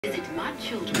Visit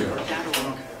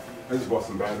mychildren.org. I just bought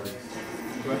some batteries.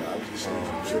 I just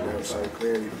shit that so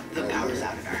clearly. The power's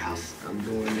out at our house. I'm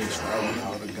doing this for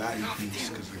the Gotti piece,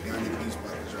 because the Gotti piece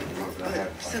about to drop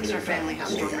off. Since our family has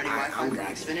storm-ready Wi-Fi from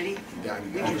Xfinity,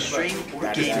 we can stream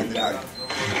or game in the dark.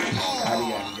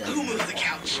 Who moved the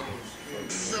couch?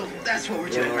 So that's what we're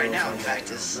doing right now, in fact,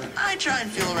 is I try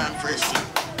and feel around for a seat.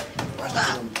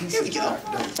 Ah, here we go.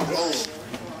 Oh,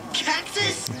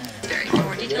 cactus?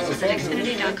 More details visit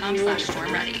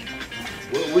xfinity.com/storm-ready.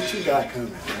 What you got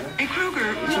coming, man? At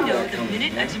Kroger, we know the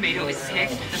minute a tomato is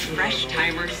picked, the fresh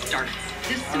timer starts.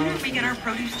 The sooner we get our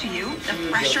produce to you, the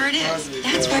fresher it is.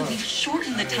 That's why we've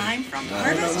shortened the time from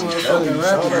harvest to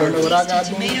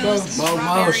tomatoes,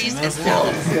 strawberries, and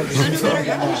salads. So no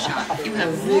matter how you shop, you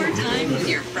have more time with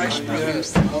your fresh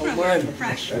produce. Kroger,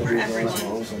 fresh for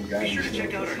everyone. Be sure to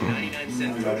check out our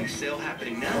 99-cent produce sale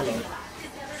happening now.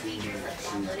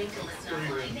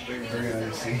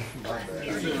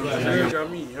 Got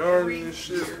me yawning and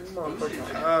shit.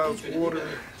 Motherfucking eyes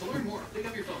watering.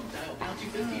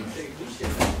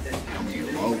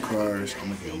 More cars, I'm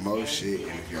gonna get more shit, and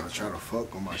if y'all try to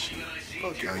fuck on my shit,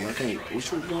 fuck y'all. Y'all can't.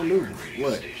 What you gonna do?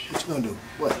 What you gonna do?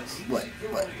 What?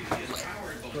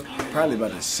 Probably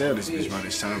about to sell this bitch by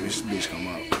this time this bitch come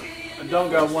out. I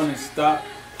don't got one in stock.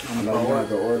 I'm about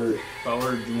to order it. If I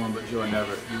ordered you one, but you'll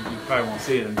never, you probably won't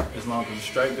see it as long as the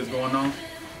strike is going on.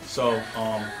 So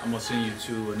I'm gonna send you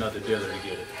to another dealer to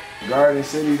get it. Garden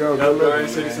City though. Yep, Garden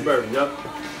City Suburban. Yep.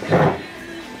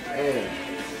 Man.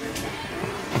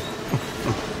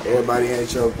 Everybody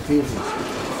ain't your people.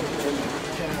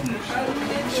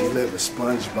 She live a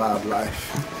SpongeBob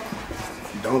life.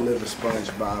 Don't live a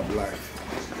SpongeBob life.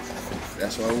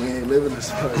 That's why we ain't living a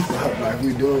SpongeBob life.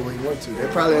 We doing what we want to. They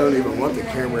probably don't even want the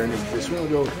camera in this bitch. We don't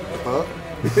go, huh?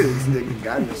 This nigga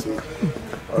got me some.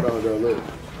 Hold on, though, look.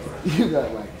 You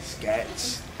got like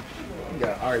scats. You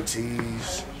got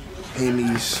RTs,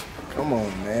 pennies. Come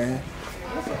on, man.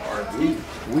 That's an RT.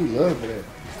 We love that.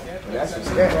 But that's a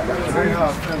scat. That's how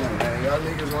y'all feeling, man. Y'all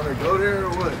niggas want to go there or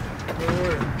what?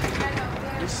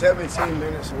 It's 17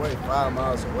 minutes away, 5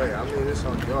 miles away. I mean, it's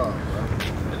on y'all, bro.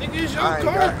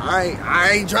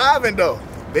 I ain't driving though,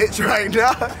 bitch. Right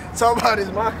now, talking about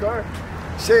it's my car.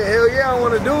 Shit, hell yeah, I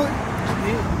want to do it.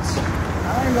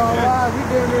 I ain't gonna lie, we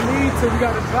didn't need to. We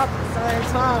gotta drop at the same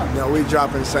time. No, we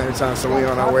dropping the same time, so we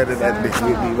on our way to that bitch.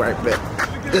 We'll be right back.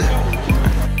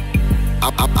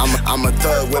 I'm a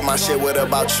thug with my shit, what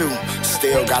about you?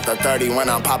 Still got the 30 when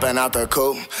I'm popping out the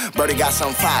coupe. Birdie got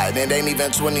some fire, it ain't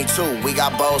even 22. We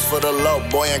got balls for the low,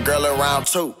 boy and girl around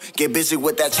too. Get busy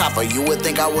with that chopper, you would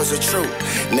think I was a true.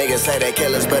 Niggas say they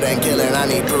killers, but ain't killing, I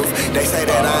need proof. They say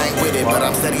that I ain't with it, but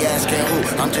I'm steady asking who.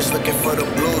 I'm just looking for the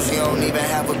blues, you don't even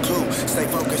have a clue. Stay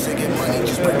focused and get money,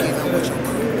 just break even with your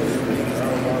crew.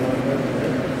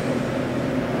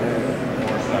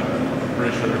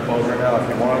 Pretty sure they're closed right now. If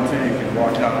you wanted to, you can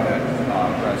walk down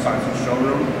that science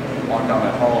showroom, walk down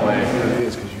that hallway. It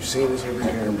is, because you seen this every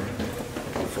camera.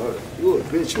 Fuck. You a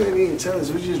bitch, you ain't even tell us.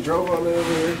 We just drove all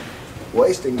over here,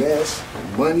 wasting gas,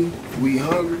 money, we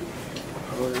hungry.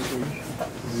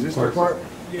 Is this the park?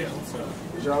 Yeah, what's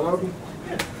up? Is y'all open?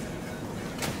 Yeah.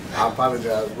 I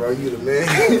apologize, bro. You the man.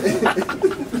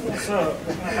 What's up?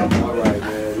 All right,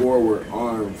 man. Forward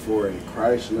arm for a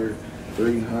Chrysler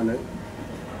 300.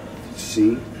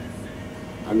 See,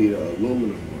 I need an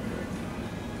aluminum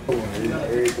one.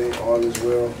 Everything, all is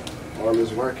well, all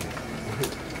is working.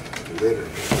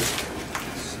 Literally.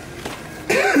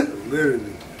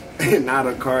 Literally. Now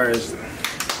the car is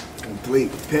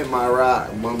complete. Pimp my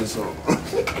ride, mama's home.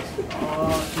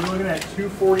 You're looking at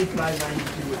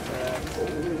 245.92 with that.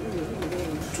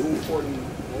 240.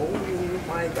 Oh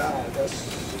my God, that's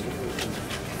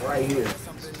right here.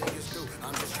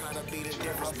 I'm just trying to be the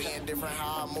difference, being different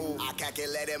how I move. I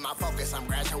calculated my focus, I'm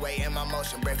graduating my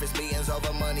motion. Breakfast meetings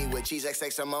over money with cheese,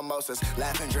 XX, and mimosas.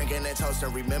 Laughing, drinking, and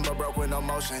toasting. Remember, broke with no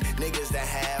motion. Niggas that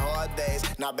had hard days.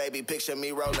 Now, baby, picture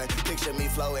me rolling. Picture me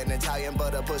flowing. Italian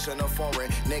butter pushing a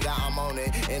foreign. Nigga, I'm on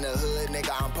it. In the hood,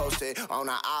 nigga, I'm posted. On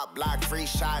a op block, free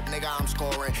shot, nigga, I'm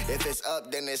scoring. If it's up,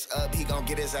 then it's up. He gon'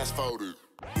 get his ass folded.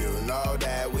 You know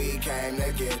that we came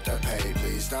to get the pay.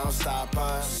 Please don't stop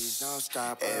us. Please don't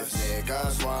stop us. If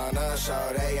niggas wanna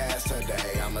show they ass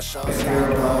today, I'ma show stop.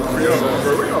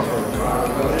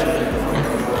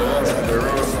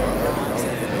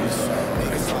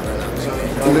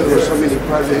 There's so many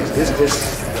projects. It's just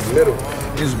the middle.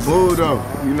 It's bull though.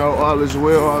 You know, all is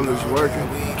well, all is working.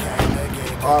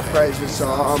 All praises to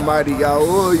Almighty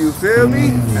Yahweh, you feel me?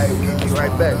 Hey, we'll be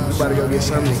right back. We about to go get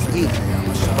something to eat.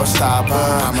 I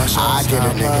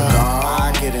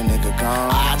get a nigga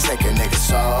gone. I take a nigga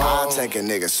soul. I'll take a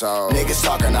nigga soul. Niggas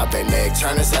talking out their neck,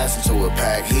 turn his ass into a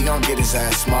pack. He gon' get his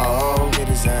ass small. Get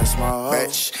his ass small.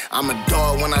 Bitch, I'm a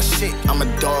dog when I shit. I'm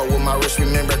a dog with my wrist.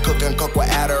 Remember cooking coke with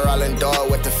Adderall and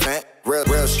dog with the fent.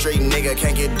 Real street nigga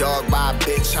can't get dogged by a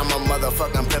bitch. I'm a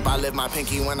motherfucking pimp. I live my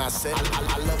pinky when I sit.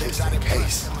 I love exotic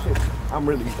case. I'm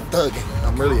really thugging.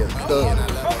 I'm really a thug.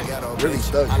 Really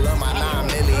thugging. I love my 9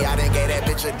 milli. I done gave that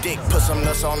bitch a dick. Put some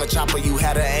nuts on the chopper. You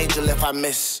had an angel if I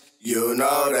miss. You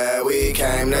know that we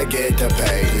came to get the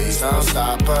pay. Please don't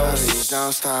stop us. Please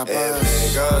don't stop us.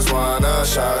 If niggas wanna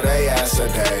show they ass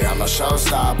today, I'm a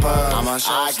showstopper. I'm a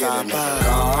showstopper.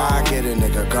 I get a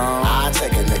nigga gone. I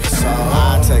take a nigga soul.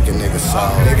 I take a nigga soul.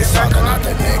 Niggas talking out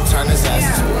the neck, turn his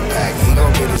ass into a pack. He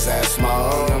gon' get his ass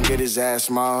small. He gon' get his ass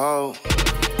small.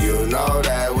 You know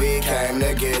that we came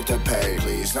to get the pay.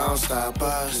 Please don't stop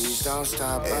us. Please don't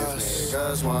stop us. If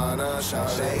niggas wanna show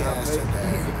they ass today,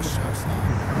 I'm a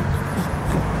showstopper.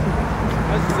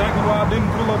 That's exactly why I didn't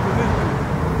pull up with this.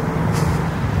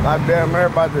 I'm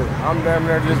damn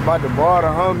near just about to borrow the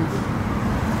homies.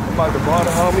 I'm about to borrow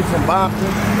the homies from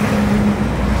Boston.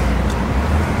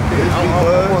 I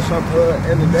want some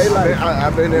in the daylight.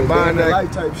 I've been there buying that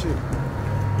light type shit.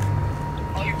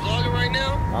 Oh, you vlogging right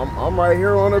now? I'm right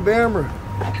here on the Bammer.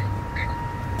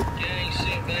 Gang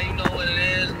shit, man. You know what it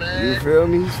is, man. You feel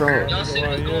me? Y'all see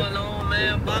what's going on,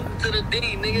 man. Bompton to the D,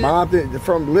 nigga. Bompton,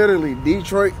 from literally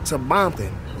Detroit to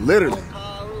Bompton. Literally.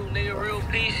 Nigga, real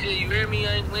peace shit. You hear me?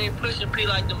 We ain't pushing P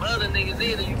like them other niggas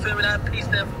either. You feel me? That P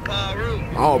stand for Paru.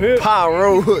 Oh,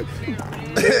 Paru.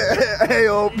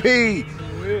 AOP.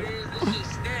 This shit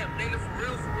stamped, nigga, for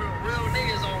real. Real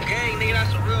niggas on gang, nigga.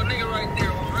 That's a real nigga right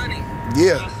there on running.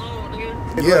 Yeah.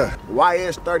 Yeah,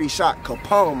 YS30 shot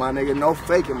Capone, my nigga. No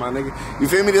faking, my nigga. You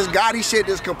feel me? This Gotti shit,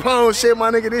 this Capone shit,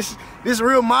 my nigga. This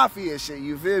real mafia shit.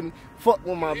 You feel me? Fuck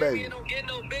with my baby. It don't get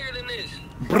no bigger than this.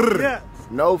 Brr. Yeah.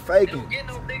 No faking. It don't get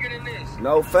no bigger than this.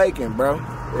 No faking, bro.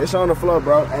 It's on the floor,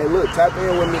 bro. Hey, look, tap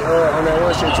in with me on that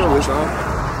one shit too. It's on.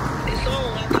 It's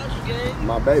on. I got you, gang.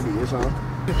 My baby, it's on.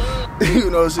 You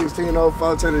know,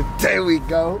 1604 to the day we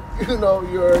go. You know,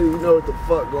 you already know what the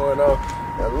fuck going on.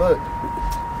 And look.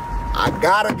 I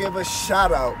gotta give a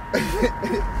shout out.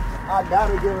 I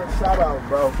gotta give a shout out,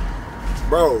 bro.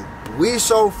 Bro, we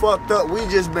so fucked up. We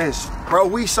just been, bro,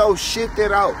 we so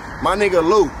shitted out. My nigga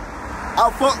Lou, I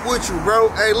fuck with you, bro.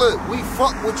 Hey, look, we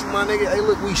fuck with you, my nigga. Hey,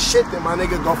 look, we shitting, my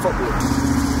nigga. Go fuck with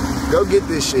you. Go get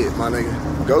this shit, my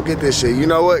nigga. Go get this shit. You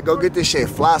know what? Go get this shit.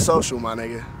 Fly Social, my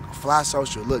nigga. Fly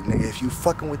Social. Look, nigga, if you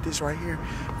fucking with this right here,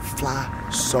 Fly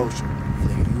Social.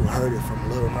 Nigga, you heard it from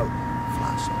Lil Note.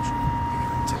 Fly Social.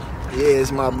 Yeah,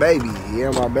 it's my baby.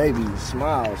 Yeah, my baby.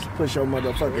 Smiles. Push your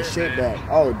motherfucking shit back.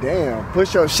 Oh, damn.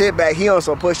 Push your shit back. He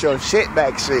also push your shit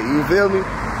back shit. You feel me?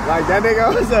 Like that nigga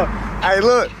also. Hey,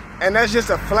 look. And that's just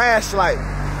a flashlight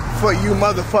for you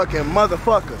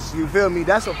motherfuckers. You feel me?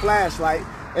 That's a flashlight.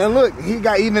 And look, he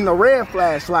got even the red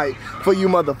flashlight for you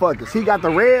motherfuckers. He got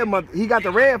the red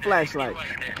flashlight.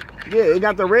 Yeah, he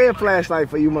got the red flashlight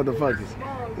for you motherfuckers.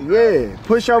 Yeah.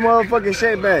 Push your motherfucking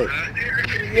shit back.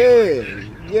 Yeah.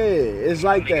 Yeah, it's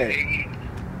like that.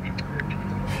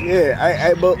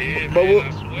 Yeah, but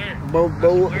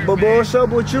what's up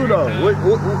with you though?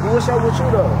 What's up with you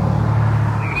though?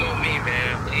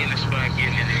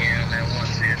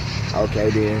 Okay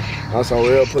then. On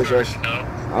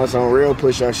some real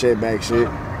push your shit back shit.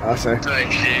 I say.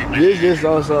 This just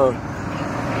also,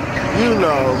 you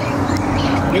know.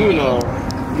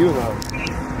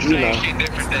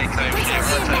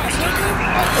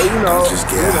 Just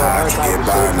get high to get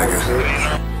by, nigga.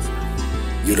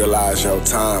 Utilize your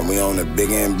time, we on the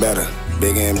bigger and better.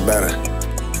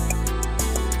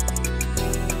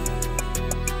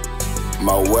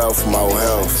 More wealth, more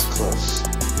health.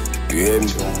 You hear me?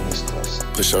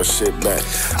 Push your shit back.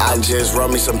 I just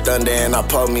wrote me some thunder and I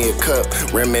pulled me a cup.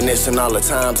 Reminiscing all the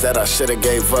times that I should've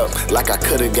gave up. Like I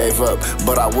could've gave up,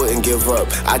 but I wouldn't give up.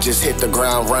 I just hit the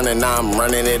ground running, now I'm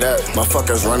running it up.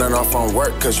 Motherfuckers running off on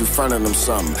work cause you frontin' them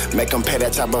something. Make them pay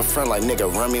that type of front like nigga,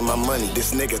 run me my money.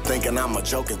 This nigga thinking I'm a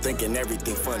joke and thinking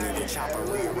everything funny. He's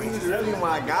really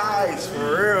my guys, for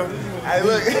real. Hey,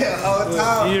 look, all the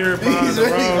time. You're buying the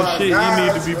wrong shit. You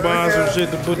need to be buying some shit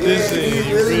to put this in.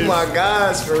 He's really my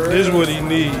guys, for real. This is what he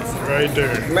needs, right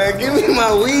there. Man, give me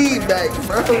my weed back,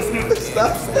 bro.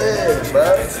 Stop saying,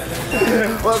 bro.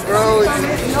 What's wrong with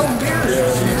you?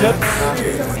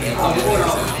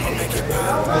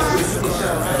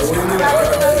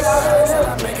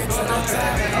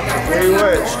 Where you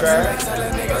at, Strap?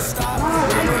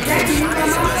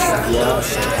 Yeah.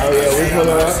 Oh yeah, we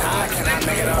pulling up.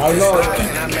 I know.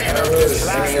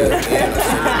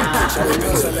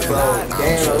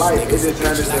 Day in the life, it just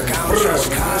turned into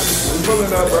I'm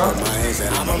pulling up, bro.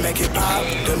 I'ma make it pop.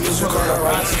 The music on the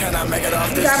rocks. Can I make it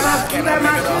off this block? Can I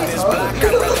make it off this block? I'd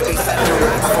rather be selling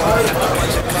rocks for a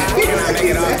bunch of clock. Can I make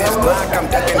it off this block? I'm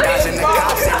ducking, dodging the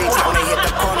cops. Every time they hit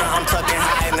the corner, I'm tucking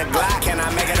high in the Glock. Can I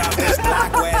make it off this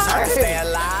block where it's hard to stay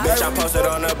alive? Bitch, I'm posted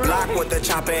on the block with the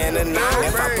chopper and the knife.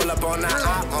 If I pull up on the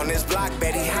op on this block,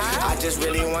 Betty high. I just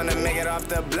really wanna make it off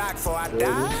the block before I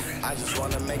die. I just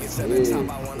wanna make it to the top.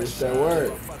 I wanna it's that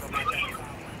word.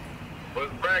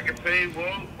 What's bracket, P?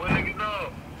 What niggas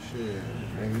know? Shit,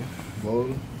 nigga.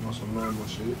 Bowling on some normal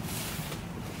shit.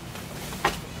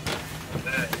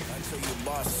 Until you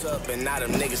boss up and now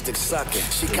them niggas stick sucking.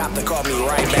 She copped and called me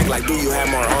right back like, do you have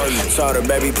more on you? Told her,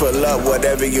 baby, pull up,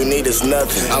 whatever you need is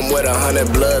nothing. I'm with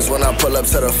 100 bloods when I pull up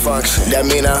to the function. That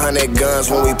mean 100 guns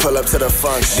when we pull up to the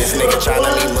function. This nigga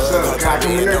tryna me mug, on top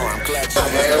of you know I'm clutching.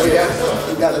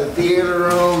 We got the theater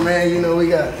room, man. You know, we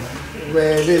got,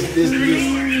 man, this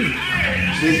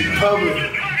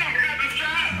public.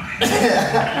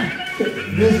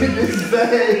 this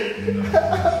thing.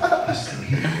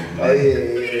 Oh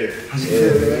yeah.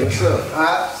 Man. What's up?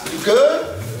 You good?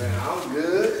 Man, I'm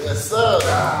good. Yes, sir.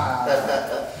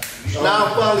 Now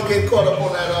I'm finally getting caught up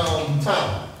on that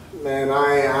time. Man,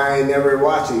 I ain't never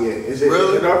watched it yet. Is it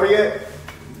over yet?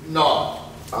 No.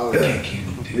 Okay.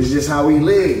 It's just how we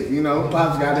live, you know.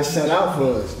 Pop's got it set out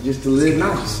for us, just to live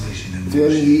nice. Feel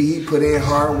me? He put in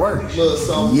hard work.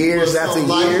 Years after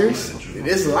years.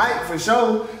 It's light for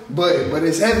sure, but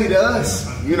it's heavy to us.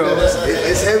 You know,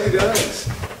 it's heavy to us.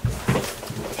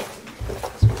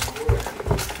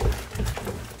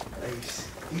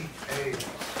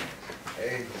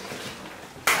 Hey.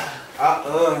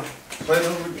 Play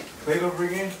it over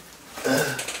again.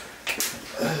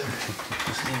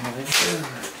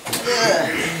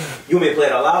 You want me to play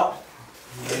it all out?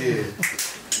 Yeah.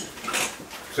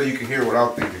 So you can hear what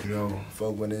I'm thinking. You know,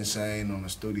 folk went insane on the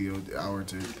studio hour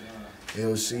to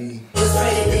LC.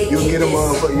 If you get them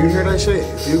you hear that shit?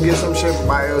 If you get some shit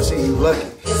by LC, you lucky.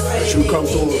 If you come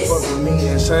through and fuck with me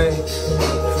insane,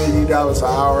 $50 an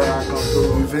hour, I come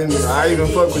through, you feel me? I even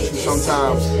fuck with you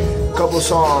sometimes. Couple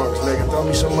songs, nigga, throw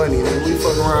me some money, nigga. We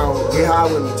fuck around, get high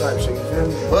with me type shit, you feel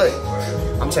me? But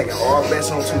I'm taking all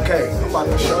bets on 2K. I'm about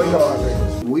to show y'all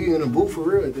niggas. We in a booth for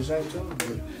real at the same time,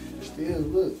 but still,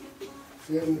 look.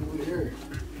 Feel me? We here.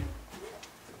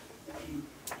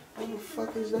 Who the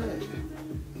fuck is that?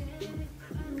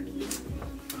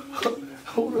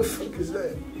 Who the fuck is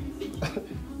that?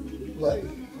 Like,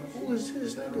 who is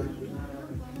this nigga?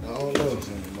 I don't know.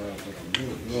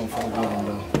 You don't fuck with him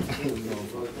though. You don't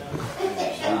fuck with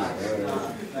him.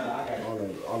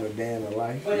 On the day in the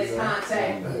life. But it's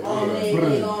contact.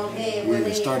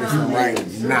 We started from right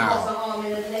now.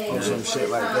 Or some shit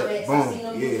like that. Boom.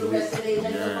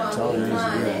 Yeah. Told me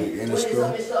in the school.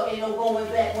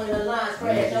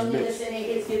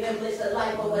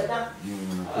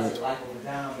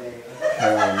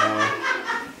 Hell no.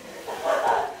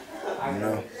 You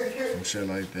know, some shit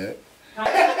like that.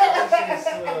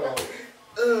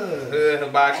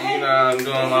 Hibachi, you know I'm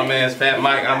doing my man's Fat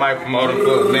Mike. I might promote him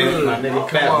for a minute. My nigga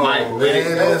Fat Mike with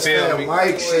it. That's Fat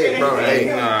Mike shit, bro.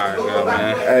 Hey, alright, go,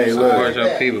 man. Hey, look. Support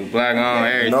your people. Black on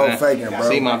everything. No faking, bro.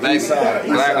 See my baby.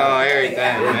 Black on everything,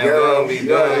 man. We're gonna be doing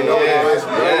yes.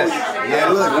 Yeah,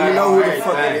 look, you know who the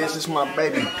fuck it is. It's my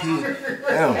baby P.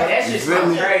 Damn, you feel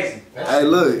me? Hey,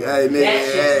 look, hey, nigga,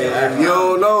 hey, if you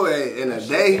don't know, hey, in a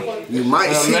day, you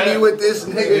might see me with this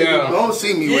nigga. You don't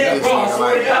see me with this nigga.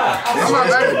 Like, this my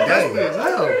baby day.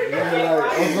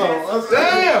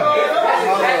 Damn.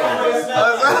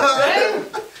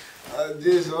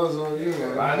 This also you,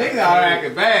 man. My nigga out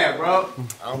acting bad, bro.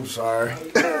 I'm sorry.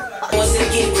 Wants to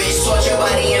get rich, torture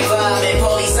body involvement,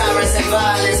 police sirens and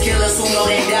violence, killers who know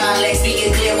their dialect,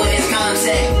 speaking clear when it's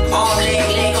contact. Arm,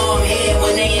 leg, arm, head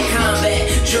when they in combat.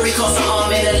 Jury calls an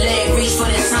arm and a leg, reach for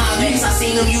the Timex. I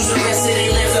seen them use the rest of their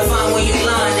limbs to find where you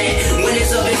lying at. When it's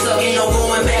up, ain't no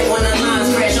going back when the lines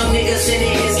crash. Young niggas in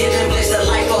it is giving bliss the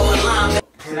life of a line.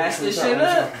 Snatch this shit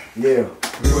up. Yeah.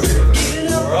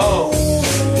 Bro.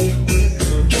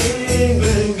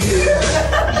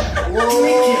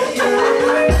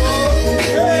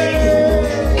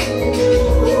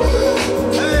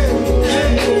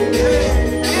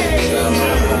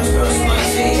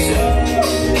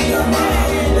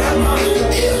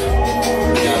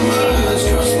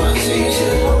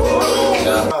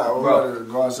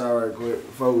 Right quick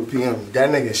before we PM. That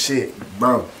nigga shit,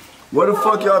 bro. What the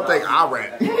fuck y'all think I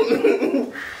rap?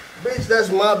 Bitch, that's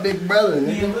my big brother,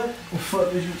 nigga. What the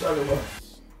fuck is you talking about?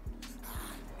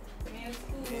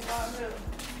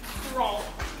 strong.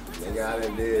 Nigga, I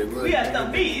done did. Look, We at the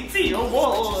BET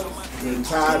Awards.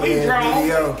 tied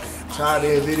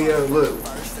in video. Look,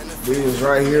 videos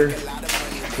right here.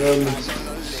 Feel me?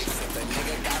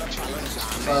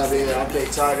 Tied in. I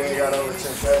think tied in got over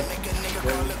 10K.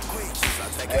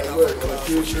 Hey, look, in the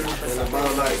future, in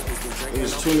about like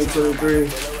it's 2023.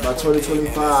 By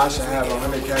 2025, I should have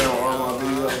 100K on all my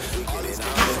videos.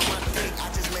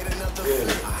 Yeah.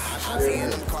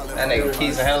 That nigga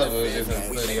Keith Hannibal was just gonna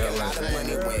put it up like that.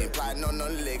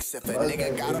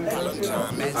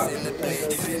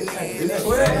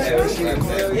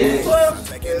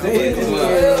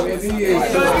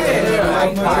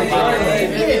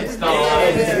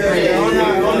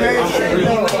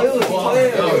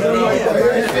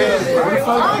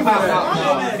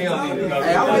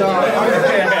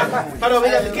 Hold on, we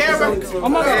got the camera. Oh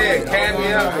my God. Yeah, camera.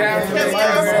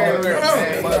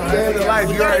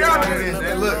 You already know what it is.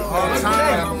 Hey, look, all the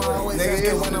time. Nigga,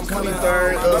 it's the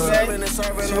 23rd of 23rd.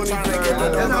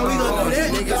 That's how we gonna do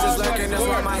this. Niggas is lurking, that's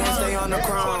why my hands stay on the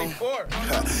chrome.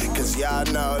 Cause y'all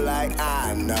know like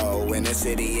I know, in the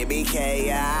city it be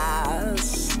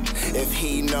chaos. If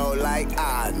he know like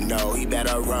I know, he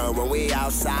better run when we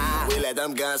outside. We let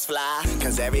them guns fly,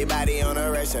 cause everybody on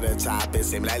a race to the top. It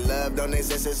seem like love don't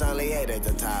exist, it's only hate at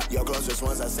the top. Your closest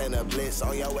ones I send a blitz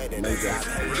on your way to the top.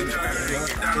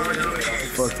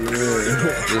 Fuck you,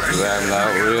 This is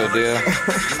out real deal. I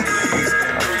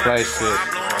play shit.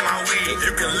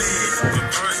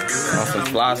 On some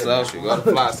fly social, go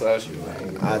to fly social.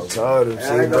 I told him,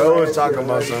 see, bro was talking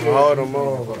about something, hold him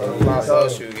on. Fly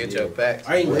social, get your packs.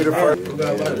 We the first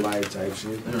light type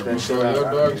shit. That shit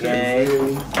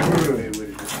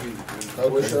We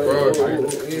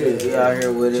out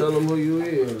here with it. Tell them who you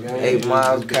is, gang. 8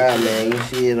 miles car, man. You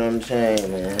see it on the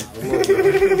chain, man.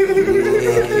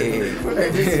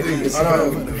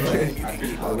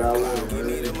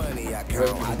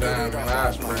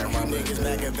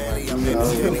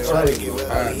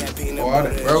 All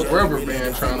that broke rubber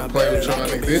band trying to play with y'all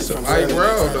niggas. This a light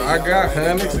road, though. I got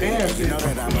Honix and shit.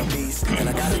 And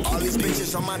I got all these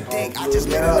bitches on my dick. I just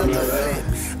made another flip.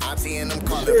 I'm seeing them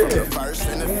calling from the first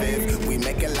and the fifth. We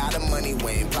make a lot of money,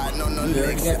 we ain't plotting on no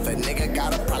licks. If a nigga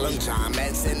got a problem, John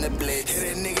Matt's in the blitz.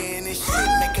 Hit a nigga in this shit,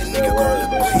 make a nigga call it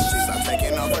bitch. She start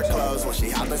taking off her clothes when she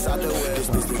hop inside the whip. This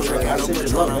bitch be drinking no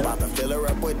Patron, I'm about to fill her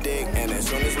up with dick. And as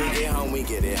soon as we get home, we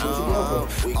get it on.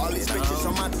 All these bitches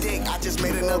on my dick, I just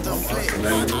made another flip.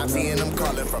 I'm seeing them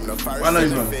calling from the first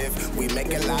and the fifth. We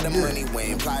make a lot of money, we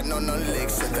ain't plotting on no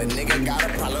licks. If a nigga got a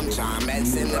problem, John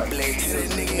Matt's in the blitz. Hit a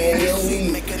nigga in this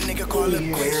shit, make a nigga call it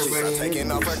bitch. She start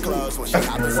taking off her clothes when she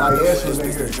hop inside the whip. This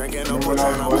bitch drinking no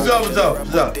Patron. What's up? Yeah.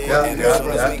 What's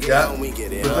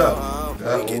up?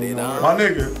 My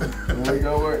nigga. We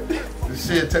go work. This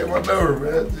shit, take my number,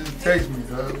 man. Just text me,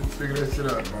 dog. Figure that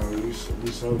shit out. Bro, we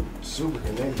so super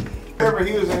connected. Remember,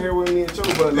 he was in here with me too,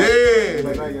 but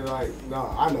like, no,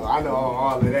 I know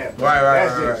all of that. Right.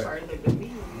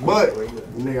 But,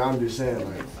 nigga, I'm just saying,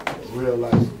 like, real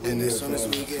life. And as soon as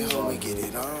we get home, we get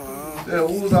it on. Yeah,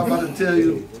 what was I about to tell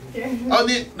you? Oh,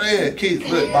 man, Keith,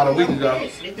 look, about a week ago,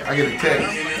 I get a text.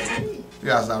 You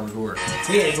guys not recording.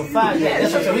 Yeah, for 5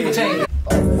 years. That's what we can change.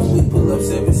 We pull up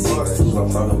 7.62, I'm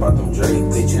talking about them Drake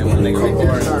bitches. When they go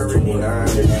hard, 29 in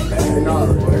that bag.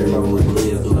 Everybody with the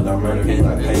lids, do it, I'm running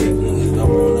like hey, niggas don't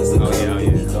run us a couple. We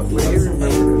come like some hey,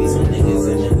 be some niggas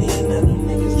in the knee, and them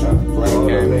niggas try to play.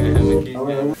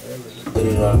 Put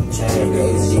it on the chain,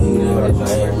 guys, you know what I'm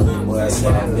saying? Little boy, I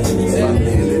said I'm in this, I'm in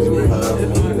this, we hug me,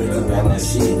 we got that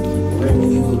shit. Bring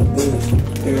you the bitch,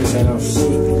 here's that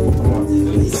shit. Come on,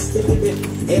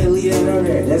 hey, leave that on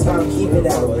there, that's how I keep it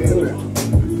out, too.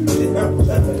 What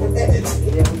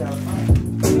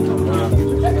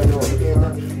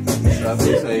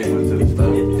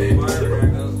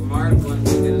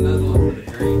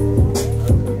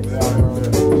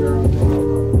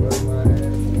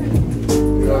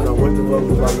the fuck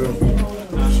was I doing?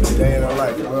 Shit, they ain't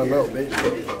like it. I don't know, bitch.